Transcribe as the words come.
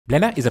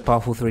Blender is a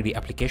powerful 3D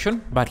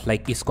application, but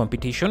like its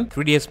competition,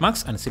 3ds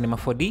Max and Cinema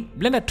 4D,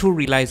 Blender 2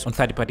 relies on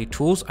third-party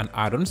tools and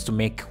add-ons to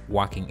make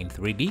working in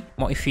 3D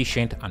more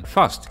efficient and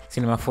fast.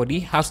 Cinema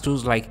 4D has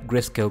tools like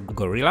Grayscale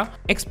Gorilla,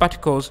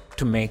 X-Particles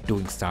to make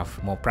doing stuff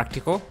more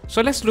practical.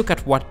 So let's look at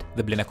what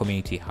the Blender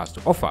community has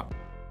to offer.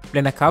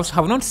 Blender curves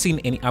have not seen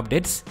any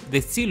updates. They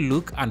still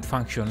look and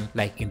function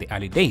like in the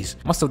early days.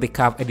 Most of the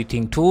curve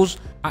editing tools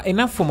are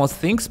enough for most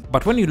things,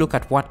 but when you look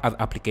at what other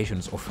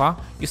applications offer,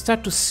 you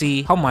start to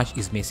see how much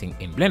is missing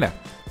in Blender.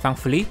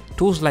 Thankfully,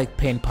 tools like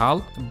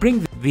PaintPal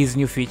bring these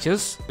new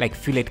features like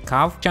fillet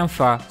curve,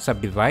 chamfer,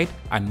 subdivide,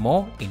 and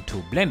more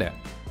into Blender.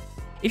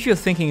 If you're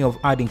thinking of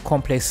adding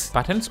complex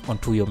patterns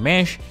onto your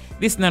mesh,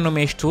 this Nano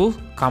Mesh tool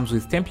comes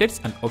with templates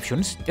and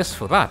options just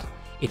for that.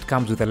 It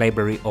comes with a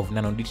library of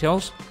nano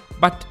details,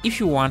 but if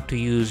you want to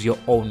use your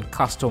own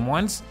custom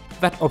ones,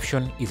 that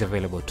option is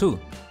available too.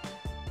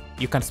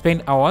 You can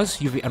spend hours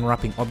UV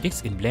unwrapping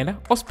objects in Blender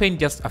or spend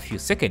just a few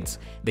seconds.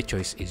 The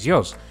choice is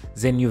yours.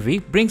 Zen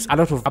UV brings a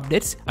lot of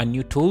updates and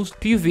new tools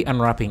to UV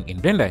unwrapping in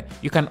Blender.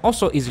 You can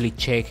also easily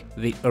check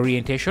the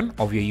orientation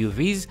of your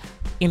UVs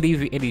in the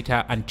UV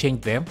editor and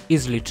change them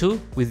easily too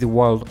with the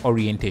World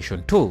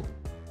Orientation tool.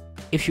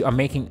 If you are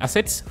making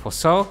assets for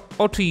sale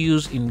or to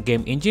use in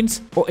game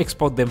engines or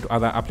export them to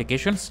other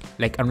applications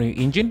like Unreal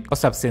Engine or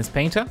Substance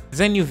Painter,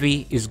 Zen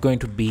UV is going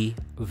to be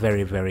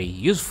very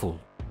useful.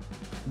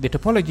 The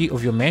topology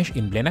of your mesh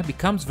in Blender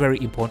becomes very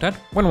important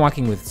when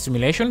working with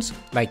simulations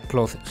like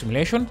cloth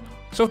simulation,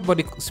 soft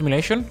body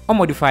simulation, or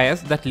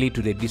modifiers that lead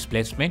to the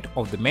displacement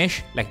of the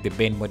mesh like the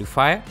bend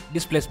modifier,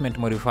 displacement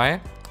modifier,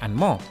 and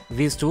more.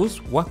 These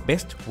tools work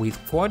best with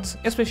quads,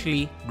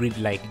 especially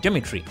grid-like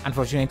geometry.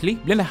 Unfortunately,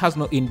 Blender has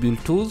no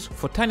inbuilt tools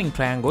for turning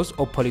triangles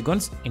or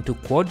polygons into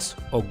quads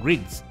or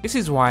grids. This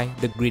is why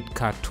the Grid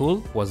Cut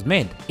tool was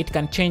made. It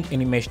can change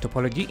any mesh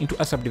topology into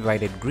a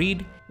subdivided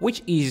grid,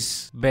 which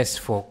is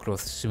best for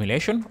cloth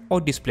simulation or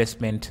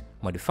displacement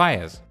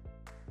modifiers.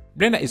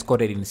 Blender is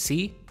coded in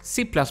C,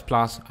 C++,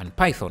 and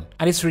Python,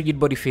 and its rigid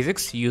body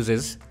physics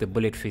uses the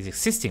bullet physics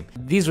system.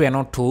 These were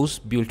not tools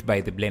built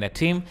by the Blender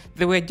team,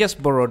 they were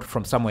just borrowed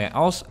from somewhere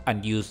else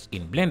and used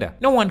in Blender.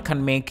 No one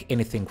can make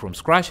anything from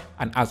scratch,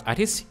 and as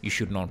artists, you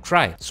should not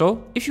try.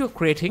 So, if you're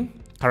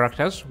creating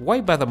characters,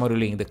 why bother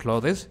modeling the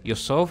clothes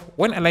yourself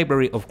when a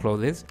library of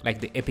clothes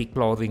like the Epic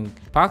Clothing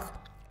Pack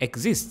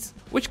exists,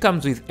 which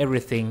comes with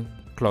everything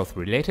cloth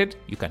related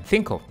you can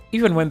think of.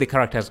 Even when the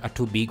characters are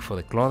too big for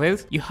the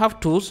clothes, you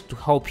have tools to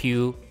help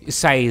you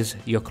size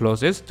your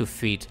clothes to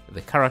fit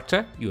the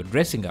character you're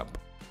dressing up.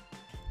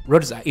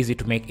 Rods are easy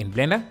to make in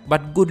Blender,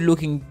 but good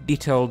looking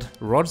detailed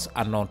rods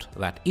are not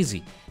that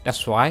easy.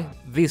 That's why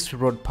this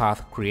rod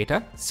path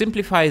creator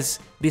simplifies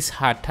this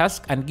hard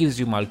task and gives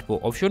you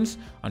multiple options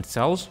and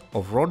styles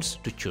of rods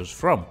to choose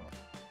from.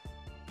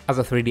 As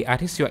a 3D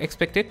artist, you're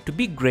expected to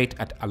be great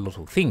at a lot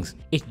of things.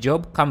 Each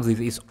job comes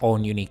with its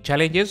own unique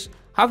challenges.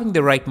 Having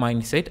the right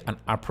mindset and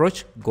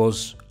approach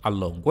goes a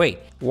long way.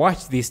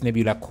 Watch this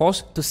Nebula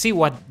course to see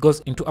what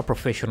goes into a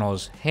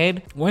professional's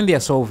head when they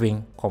are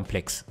solving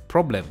complex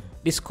problems.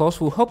 This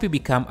course will help you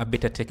become a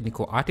better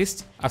technical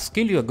artist, a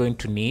skill you are going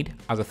to need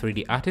as a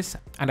 3D artist,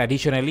 and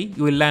additionally,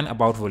 you will learn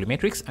about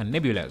volumetrics and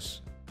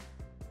nebulas.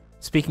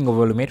 Speaking of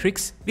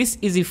volumetrics, this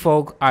Easy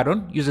Fog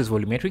add-on uses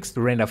volumetrics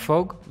to render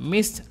fog,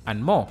 mist,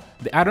 and more.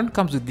 The add-on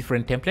comes with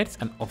different templates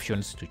and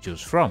options to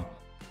choose from.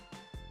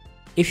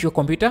 If your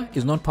computer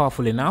is not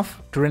powerful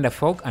enough to render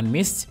fog and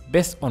mist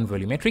based on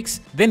volumetrics,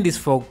 then this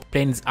Fog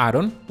Planes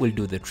add-on will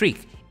do the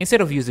trick. Instead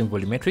of using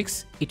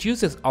volumetrics, it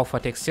uses alpha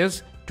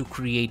textures to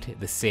create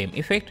the same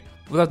effect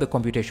without the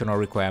computational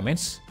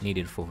requirements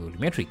needed for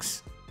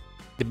volumetrics.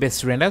 The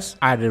best renders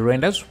are the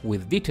renders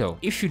with detail.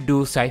 If you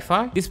do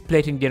sci-fi, this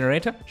plating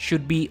generator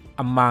should be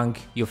among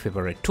your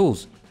favorite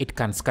tools. It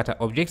can scatter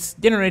objects,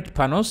 generate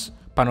panels,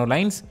 panel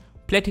lines,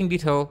 plating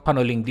detail,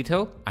 paneling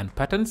detail, and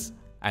patterns,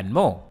 and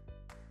more.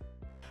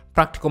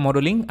 Practical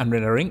modeling and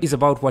rendering is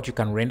about what you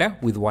can render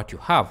with what you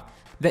have.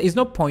 There is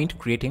no point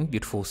creating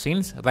beautiful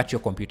scenes that your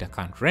computer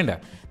can't render.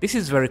 This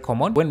is very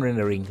common when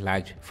rendering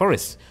large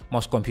forests.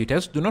 Most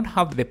computers do not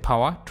have the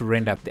power to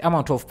render the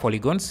amount of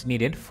polygons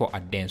needed for a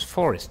dense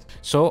forest.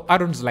 So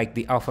add-ons like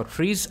the alpha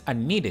trees are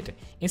needed.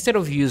 Instead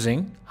of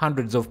using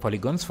hundreds of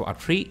polygons for a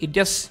tree, it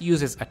just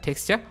uses a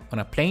texture on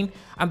a plane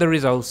and the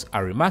results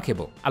are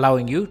remarkable,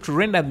 allowing you to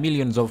render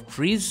millions of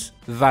trees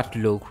that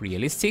look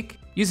realistic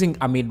using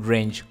a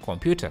mid-range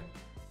computer.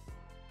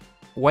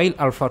 While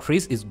alpha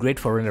trees is great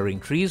for rendering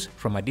trees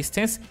from a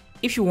distance,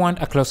 if you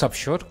want a close-up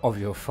shot of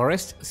your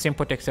forest,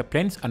 simple texture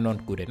planes are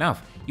not good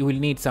enough. You will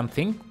need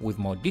something with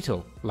more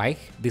detail, like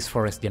this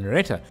forest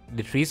generator.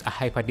 The trees are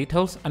hyper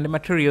detailed and the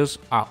materials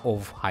are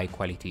of high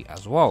quality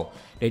as well.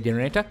 The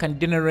generator can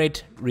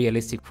generate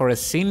realistic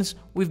forest scenes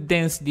with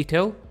dense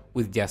detail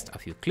with just a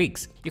few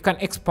clicks. You can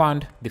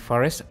expand the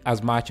forest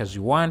as much as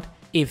you want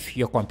if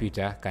your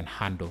computer can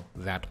handle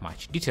that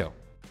much detail.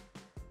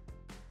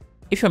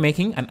 If you're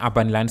making an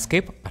urban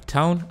landscape, a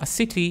town, a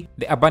city,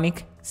 the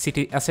Urbanic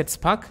City Assets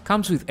Pack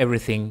comes with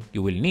everything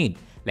you will need,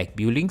 like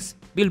buildings,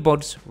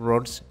 billboards,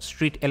 roads,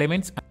 street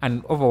elements,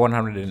 and over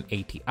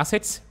 180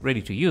 assets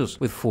ready to use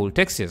with full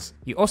textures.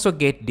 You also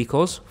get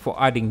decors for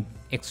adding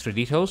extra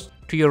details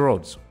to your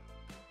roads.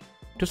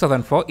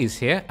 2004 is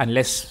here, and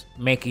let's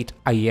make it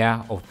a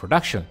year of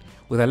production.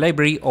 With a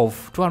library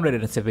of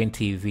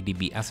 270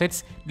 VDB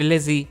assets, the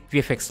Lazy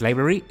VFX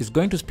library is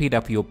going to speed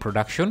up your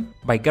production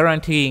by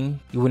guaranteeing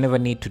you will never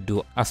need to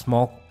do a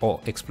smoke or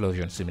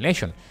explosion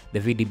simulation. The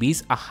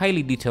VDBs are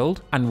highly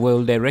detailed and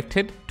well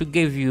directed to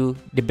give you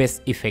the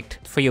best effect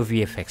for your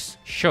VFX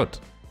shot.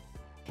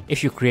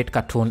 If you create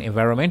cartoon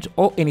environment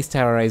or any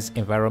stylized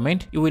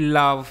environment, you will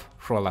love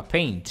Roller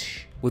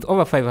Paint. With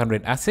over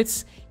 500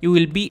 assets, you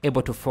will be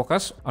able to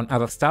focus on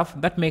other stuff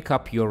that make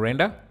up your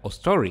render or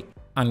story.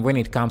 And when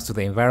it comes to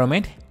the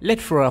environment,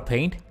 let Roller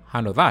Paint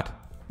handle that.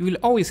 You will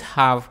always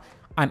have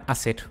an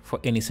asset for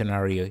any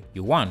scenario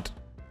you want.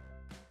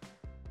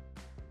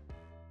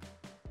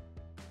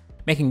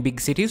 Making big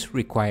cities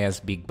requires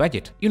big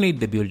budget. You need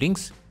the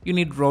buildings, you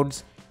need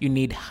roads, you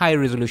need high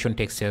resolution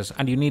textures,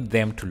 and you need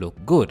them to look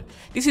good.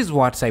 This is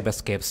what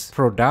Cyberscapes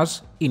Pro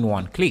does in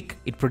one click.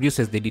 It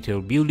produces the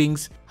detailed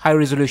buildings, high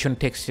resolution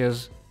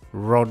textures,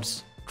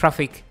 roads,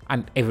 traffic,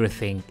 and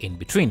everything in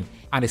between.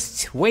 And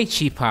it's way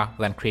cheaper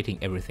than creating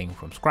everything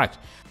from scratch.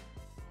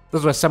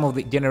 Those were some of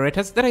the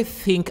generators that I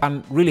think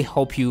can really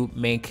help you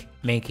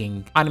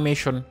making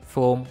animation,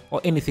 film,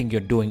 or anything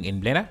you're doing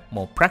in Blender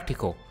more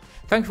practical.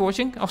 Thanks for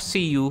watching. I'll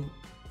see you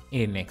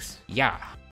in the next year.